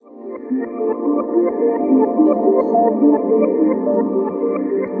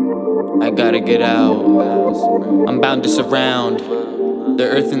I gotta get out. I'm bound to surround the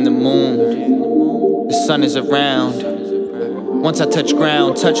earth and the moon. The sun is around. Once I touch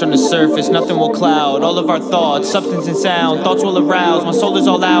ground, touch on the surface, nothing will cloud. All of our thoughts, substance and sound, thoughts will arouse. My soul is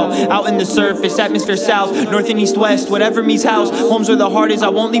all out in the surface, atmosphere south, north and east, west, whatever meets house. Home's where the heart is, I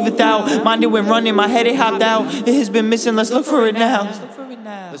won't leave without. Mind it went running, my head it hopped out. It has been missing, let's look for it now. Let's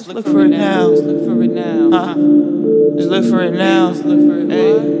look for it now. Let's look for it now. Let's look for it now. Let's look for it now. Let's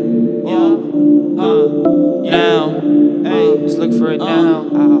look for it now.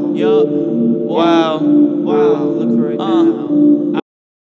 Wow. Look for it now.